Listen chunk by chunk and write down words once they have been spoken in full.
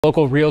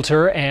Local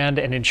realtor and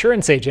an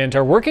insurance agent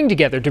are working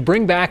together to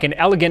bring back an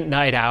elegant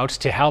night out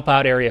to help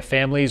out area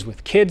families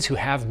with kids who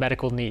have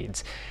medical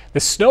needs. The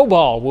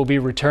Snowball will be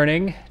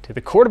returning to the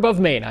Court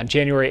Above Maine on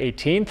January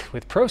 18th,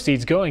 with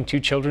proceeds going to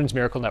Children's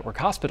Miracle Network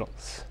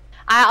hospitals.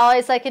 I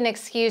always like an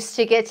excuse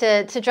to get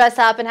to dress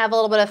up and have a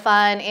little bit of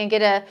fun and get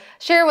to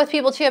share with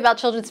people too about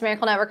Children's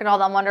Miracle Network and all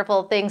the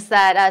wonderful things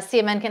that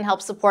CMN can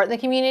help support in the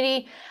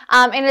community.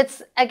 And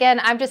it's, again,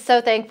 I'm just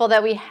so thankful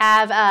that we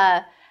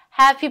have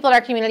people in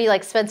our community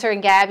like Spencer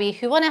and Gabby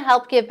who want to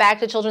help give back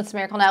to Children's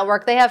Miracle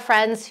Network. They have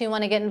friends who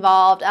want to get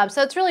involved.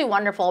 So it's really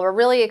wonderful. We're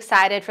really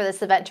excited for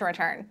this event to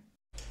return.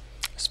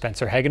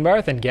 Spencer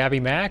Hagenbarth and Gabby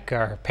Mack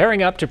are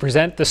pairing up to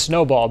present the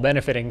Snowball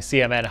benefiting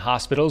CMN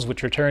hospitals,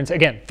 which returns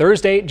again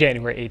Thursday,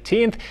 January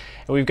 18th.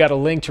 And we've got a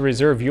link to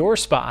reserve your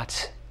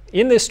spot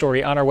in this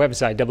story on our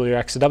website,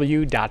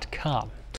 wxw.com.